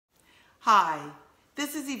Hi,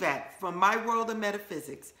 this is Yvette from My World of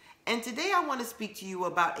Metaphysics, and today I want to speak to you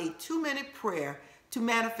about a 2-minute prayer to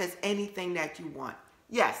manifest anything that you want.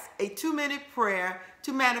 Yes, a 2-minute prayer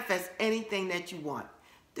to manifest anything that you want.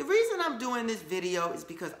 The reason I'm doing this video is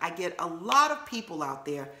because I get a lot of people out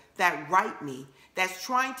there that write me that's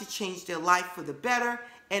trying to change their life for the better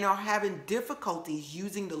and are having difficulties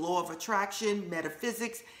using the law of attraction,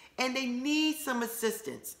 metaphysics, and they need some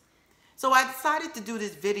assistance. So I decided to do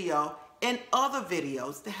this video and other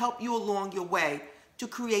videos to help you along your way to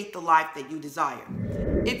create the life that you desire.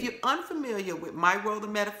 If you're unfamiliar with My World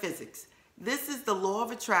of Metaphysics, this is the law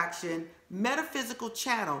of attraction metaphysical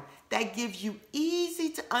channel that gives you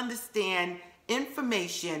easy to understand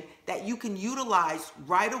information that you can utilize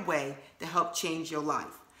right away to help change your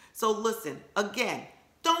life. So listen, again,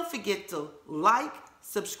 don't forget to like,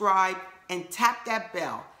 subscribe, and tap that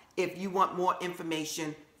bell if you want more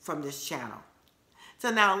information from this channel. So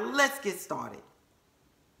now let's get started.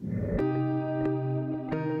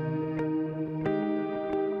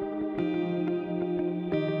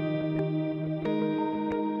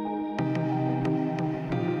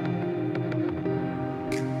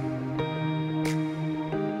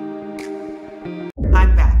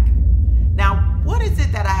 I'm back. Now, what is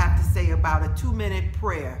it that I have to say about a 2-minute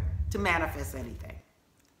prayer to manifest anything?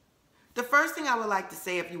 The first thing I would like to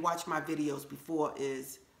say, if you watched my videos before,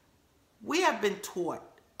 is we have been taught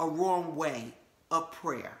a wrong way of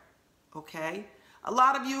prayer, okay? A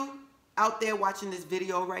lot of you out there watching this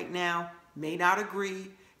video right now may not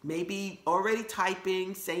agree, may be already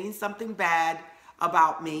typing, saying something bad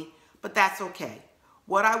about me, but that's okay.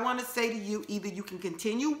 What I want to say to you, either you can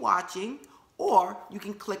continue watching or you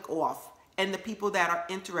can click off, and the people that are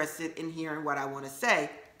interested in hearing what I want to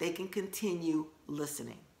say, they can continue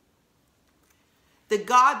listening. The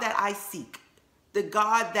God that I seek, the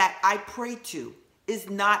God that I pray to, is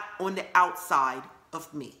not on the outside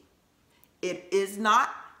of me. It is not,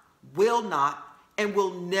 will not, and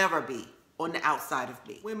will never be on the outside of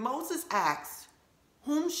me. When Moses asked,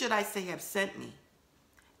 "Whom should I say have sent me?"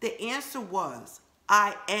 the answer was,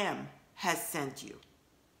 "I am has sent you."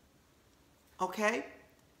 Okay?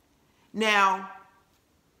 Now,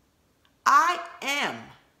 I am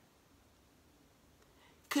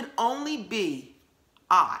could only be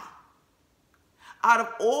I. Out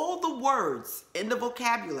of all the words in the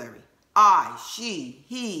vocabulary, I, she,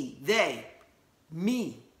 he, they,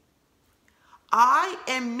 me, I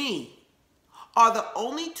and me are the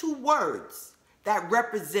only two words that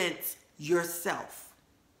represents yourself.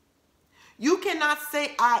 You cannot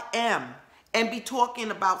say I am and be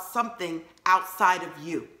talking about something outside of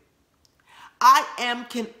you. I am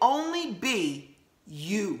can only be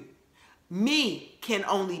you. Me can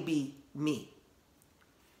only be me.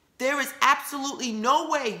 There is absolutely no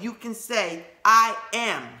way you can say I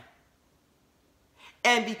am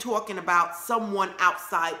and be talking about someone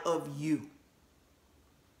outside of you.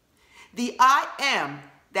 The I am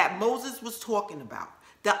that Moses was talking about,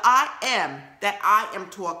 the I am that I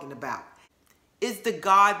am talking about, is the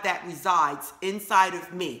God that resides inside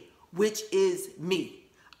of me, which is me.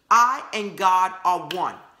 I and God are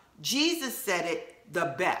one. Jesus said it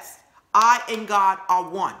the best. I and God are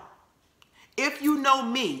one. If you know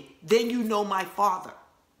me, then you know my Father.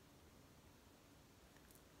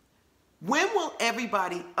 When will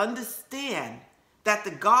everybody understand that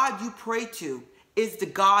the God you pray to is the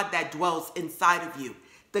God that dwells inside of you?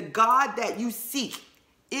 The God that you seek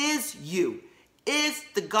is you, is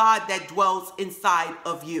the God that dwells inside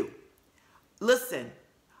of you. Listen,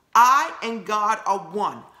 I and God are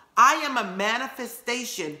one. I am a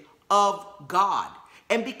manifestation of God.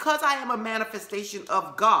 And because I am a manifestation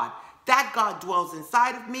of God, that God dwells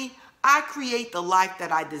inside of me, I create the life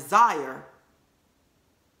that I desire.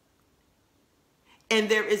 And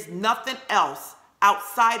there is nothing else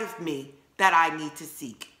outside of me that I need to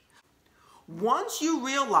seek. Once you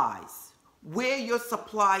realize where your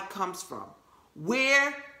supply comes from,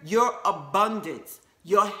 where your abundance,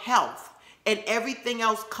 your health, and everything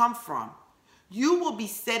else come from, you will be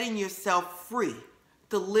setting yourself free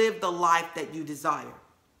to live the life that you desire.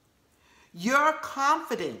 Your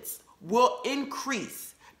confidence will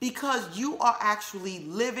increase because you are actually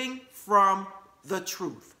living from the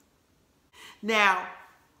truth. Now,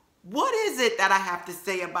 what is it that I have to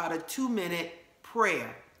say about a 2-minute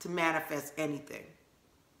prayer to manifest anything?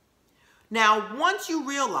 Now, once you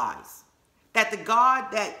realize that the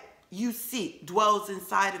God that you seek dwells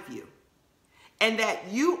inside of you and that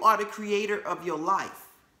you are the creator of your life,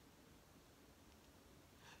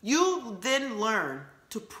 you then learn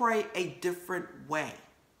to pray a different way.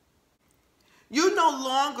 You no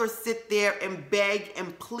longer sit there and beg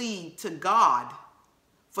and plead to God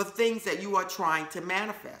for things that you are trying to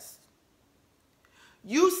manifest.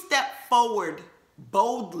 You step forward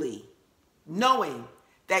boldly, knowing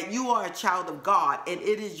that you are a child of God and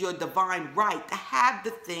it is your divine right to have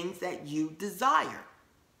the things that you desire.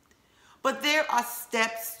 But there are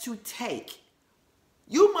steps to take.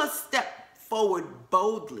 You must step forward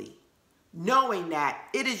boldly, knowing that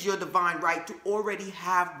it is your divine right to already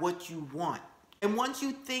have what you want. And once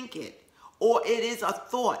you think it, or it is a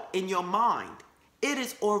thought in your mind, it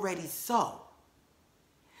is already so.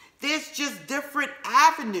 There's just different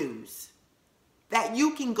avenues that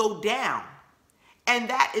you can go down, and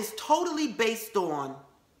that is totally based on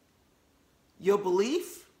your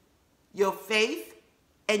belief, your faith,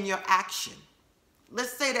 and your action.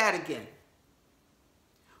 Let's say that again.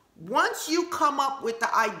 Once you come up with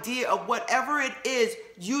the idea of whatever it is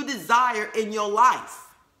you desire in your life,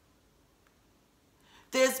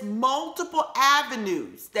 there's multiple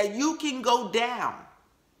avenues that you can go down.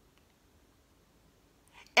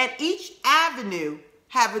 And each avenue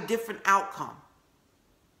have a different outcome.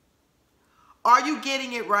 Are you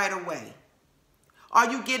getting it right away?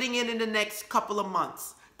 Are you getting it in the next couple of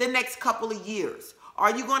months, the next couple of years?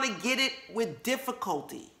 Are you going to get it with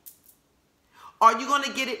difficulty? Are you going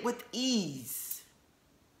to get it with ease?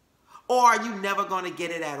 Or are you never going to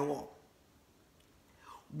get it at all?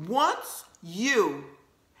 Once you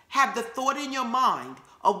have the thought in your mind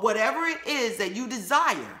of whatever it is that you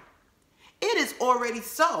desire, it is already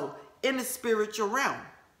so in the spiritual realm.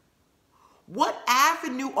 What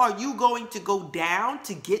avenue are you going to go down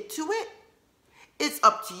to get to it? It's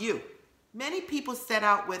up to you. Many people set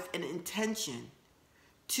out with an intention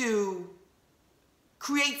to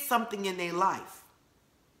create something in their life.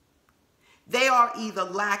 They are either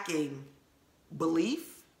lacking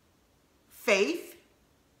belief, faith,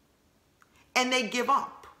 and they give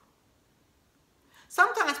up.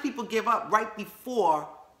 Sometimes people give up right before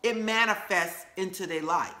it manifests into their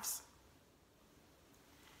lives.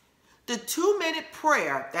 The 2-minute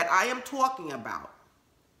prayer that I am talking about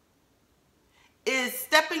is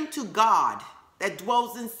stepping to God that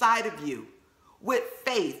dwells inside of you with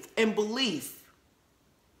faith and belief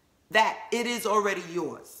that it is already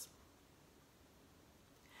yours.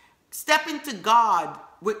 Stepping to God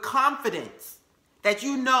with confidence that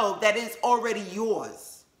you know that it's already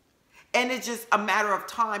yours. And it's just a matter of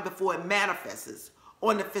time before it manifests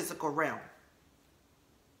on the physical realm.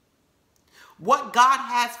 What God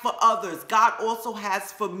has for others, God also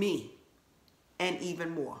has for me, and even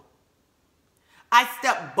more. I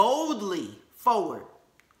step boldly forward,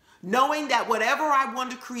 knowing that whatever I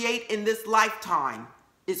want to create in this lifetime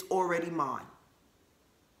is already mine.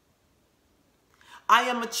 I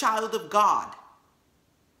am a child of God.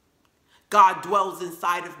 God dwells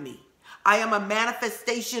inside of me. I am a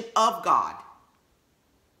manifestation of God.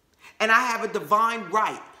 And I have a divine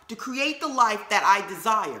right to create the life that I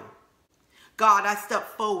desire. God, I step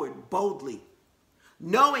forward boldly,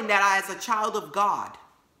 knowing that as a child of God,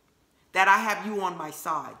 that I have you on my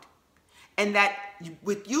side. And that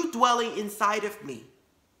with you dwelling inside of me,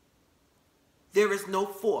 there is no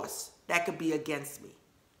force that could be against me.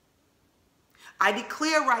 I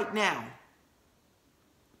declare right now,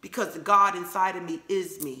 because the God inside of me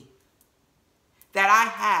is me, that I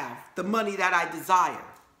have the money that I desire,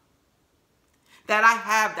 that I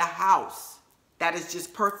have the house that is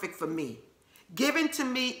just perfect for me, given to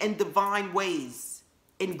me in divine ways,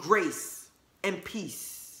 in grace and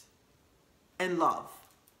peace and love.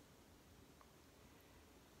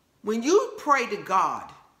 When you pray to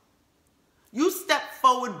God, you step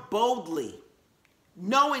forward boldly,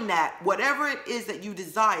 knowing that whatever it is that you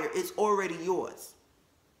desire is already yours.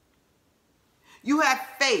 You have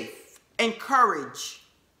faith and courage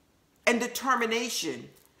and determination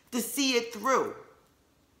to see it through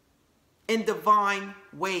in divine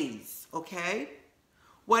ways, okay?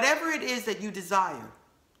 Whatever it is that you desire,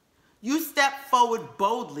 you step forward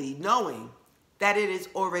boldly knowing that it is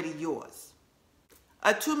already yours.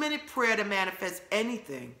 A 2-minute prayer to manifest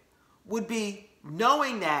anything would be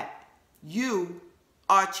knowing that you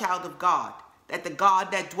are a child of God, that the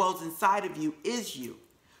God that dwells inside of you is you.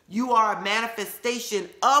 You are a manifestation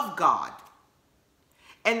of God,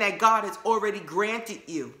 and that God has already granted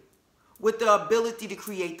you with the ability to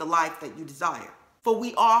create the life that you desire. For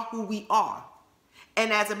we are who we are.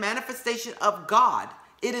 And as a manifestation of God,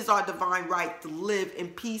 it is our divine right to live in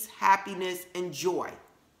peace, happiness, and joy.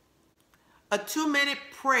 A 2-minute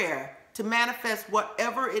prayer to manifest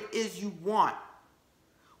whatever it is you want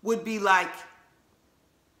would be like,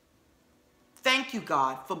 thank you,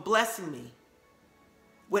 God, for blessing me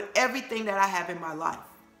with everything that I have in my life.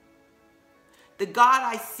 The God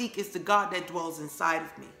I seek is the God that dwells inside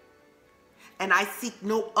of me. and I seek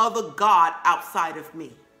no other God outside of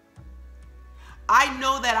me. I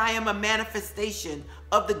know that I am a manifestation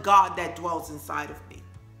of the God that dwells inside of me.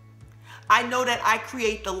 I know that I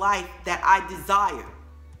create the life that I desire,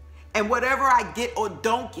 and whatever I get or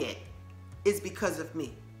don't get is because of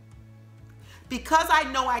me. Because I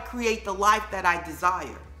know I create the life that I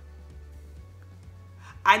desire,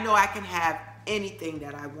 I know I can have anything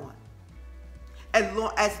that I want.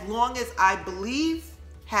 As long as I believe,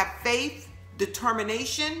 have faith,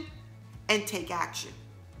 determination, and take action.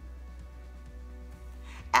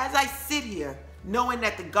 As I sit here, knowing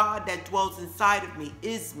that the God that dwells inside of me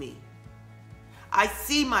is me, I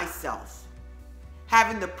see myself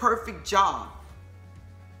having the perfect job,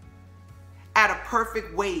 at a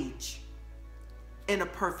perfect wage, in a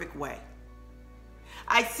perfect way.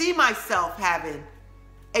 I see myself having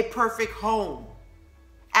a perfect home,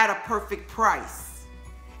 at a perfect price,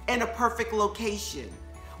 in a perfect location,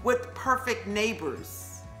 with perfect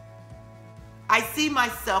neighbors. I see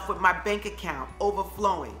myself with my bank account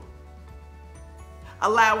overflowing,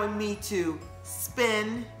 allowing me to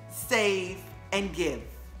spend, save, and give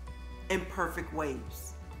in perfect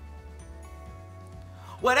ways.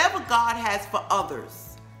 Whatever God has for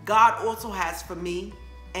others, God also has for me,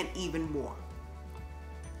 and even more.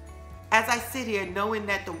 As I sit here knowing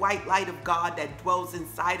that the white light of God that dwells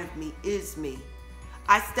inside of me is me,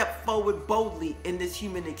 I step forward boldly in this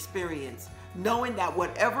human experience, knowing that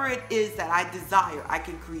whatever it is that I desire, I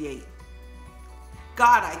can create.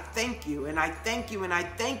 God, I thank you, and I thank you, and I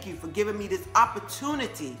thank you for giving me this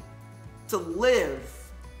opportunity to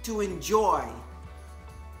live, to enjoy,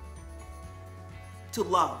 to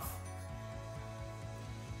love.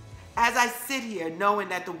 As I sit here knowing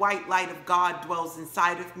that the white light of God dwells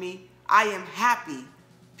inside of me, I am happy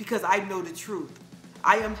because I know the truth.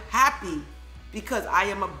 I am happy because I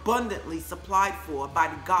am abundantly supplied for by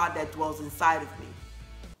the God that dwells inside of me.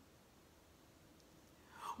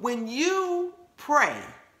 When you pray,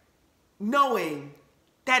 knowing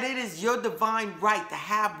that it is your divine right to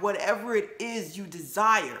have whatever it is you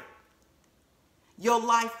desire, your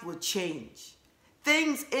life will change.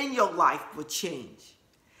 Things in your life will change.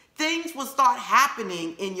 Things will start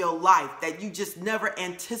happening in your life that you just never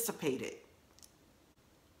anticipated.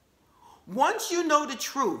 Once you know the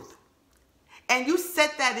truth and you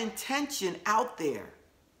set that intention out there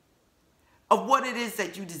of what it is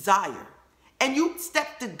that you desire, and you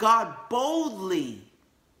step to God boldly,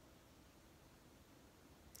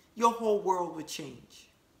 your whole world will change.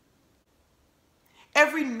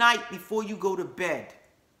 Every night before you go to bed,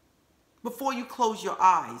 before you close your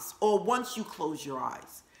eyes, or once you close your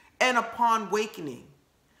eyes, and upon wakening,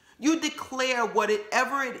 you declare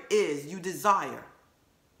whatever it is you desire: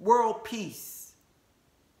 world peace,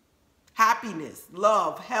 happiness,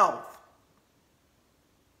 love, health,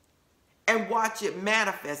 and watch it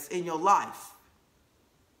manifest in your life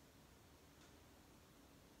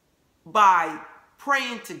by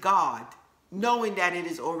praying to God, knowing that it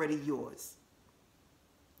is already yours.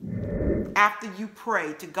 After you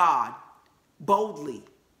pray to God boldly,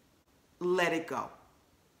 let it go.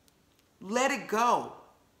 Let it go.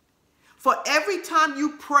 For every time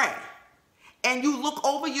you pray and you look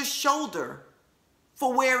over your shoulder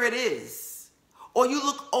for where it is, or you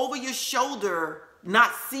look over your shoulder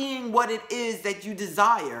not seeing what it is that you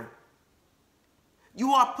desire,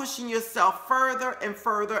 you are pushing yourself further and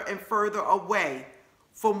further and further away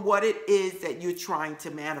from what it is that you're trying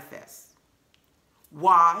to manifest.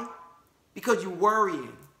 Why? Because you're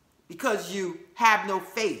worrying, because you have no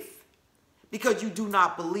faith, because you do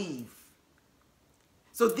not believe.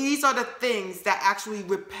 So these are the things that actually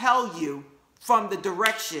repel you from the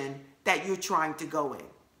direction that you're trying to go in.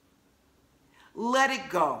 Let it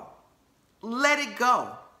go. Let it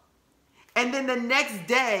go. And then the next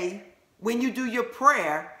day, when you do your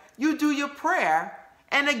prayer,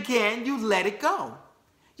 and again, you let it go.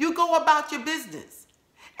 You go about your business.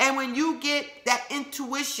 And when you get that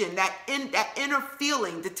intuition, that inner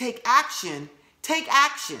feeling to take action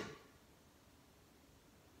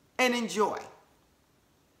and enjoy.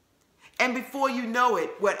 And before you know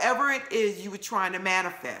it, whatever it is you were trying to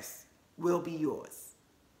manifest will be yours.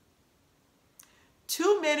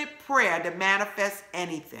 2-minute prayer to manifest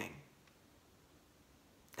anything.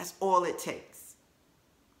 That's all it takes.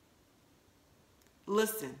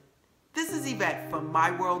 Listen, this is Eyvette from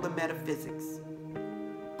My World of Metaphysics,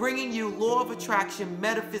 bringing you law of attraction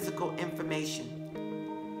metaphysical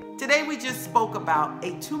information. Today we just spoke about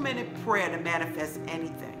a 2-minute prayer to manifest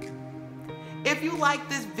anything. If you like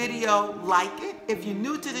this video, like it. If you're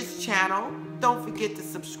new to this channel, don't forget to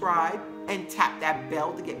subscribe and tap that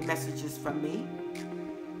bell to get messages from me.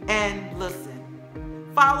 And listen,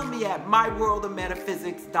 Follow me at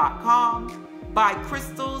myworldofmetaphysics.com. Buy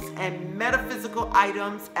crystals and metaphysical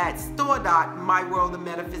items at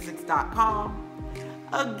store.myworldofmetaphysics.com.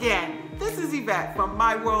 Again, this is Eyvette from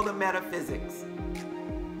My World of Metaphysics.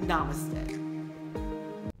 Namaste.